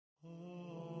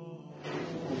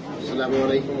Assalamu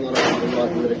alaikum wa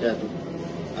rahmatullahi wa barakatuh.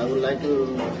 I would like to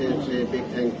say a big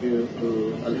thank you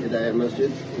to Alhidaya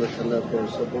Masjid, mashallah, for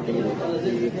supporting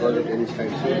the project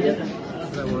inside Syria.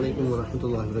 Assalamu alaikum wa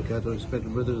rahmatullahi wa barakatuh.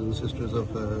 Respected brothers and sisters of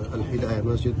Alhidaya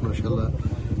Masjid, mashallah.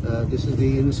 This is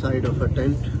the inside of a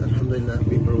tent, alhamdulillah,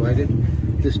 we provided.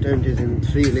 This tent is in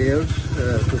 3 layers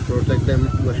to protect them,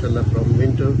 mashallah, from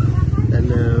winter.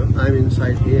 And I'm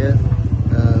inside here.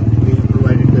 We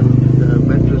provided them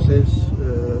mattresses,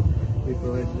 we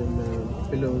provided them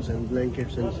pillows and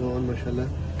blankets and so on, mashallah.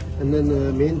 And then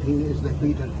the main thing is the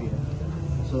heater here.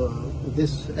 So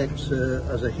this acts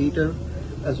as a heater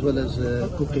as well as a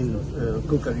cooker,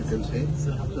 you can say.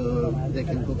 So they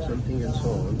can cook something and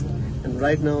so on. And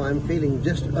right now I'm feeling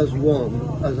just as warm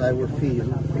as I would feel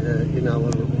in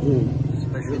our room.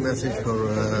 Special message for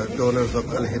donors of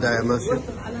Alhidaya Masjid.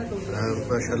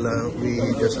 Mashallah, we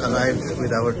just arrived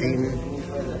with our team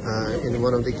in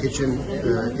one of the kitchen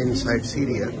inside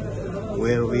Syria,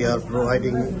 where we are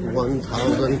providing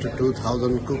 1,000 to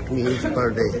 2,000 cooked meals per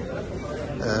day.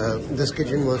 This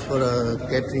kitchen was for a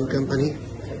catering company,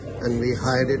 and we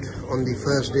hired it on the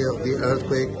first day of the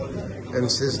earthquake, and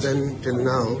since then till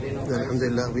now,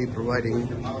 alhamdulillah, we providing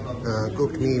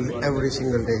cooked meal every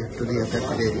single day to the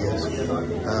affected areas.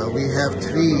 We have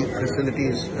 3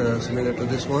 facilities similar to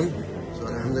this one. So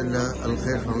alhamdulillah,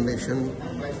 Al-khayr Foundation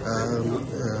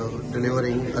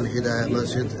delivering Alhidaya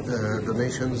Masjid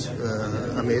donations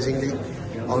amazingly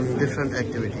on different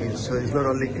activities. So it's not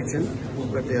only kitchen,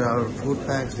 but there are food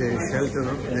packs, there is shelter,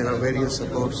 there are various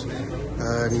supports,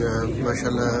 and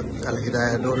mashallah,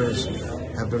 Alhidaya donors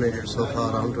have donated so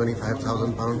far around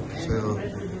 25,000 pounds. So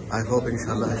I hope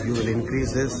inshallah you will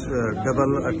increase this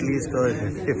double at least, or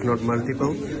if not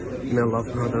multiple. May Allah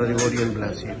reward you and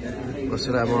bless you.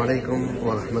 Wassalamu alaikum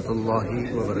wa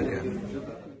rahmatullahi wa barakatuh.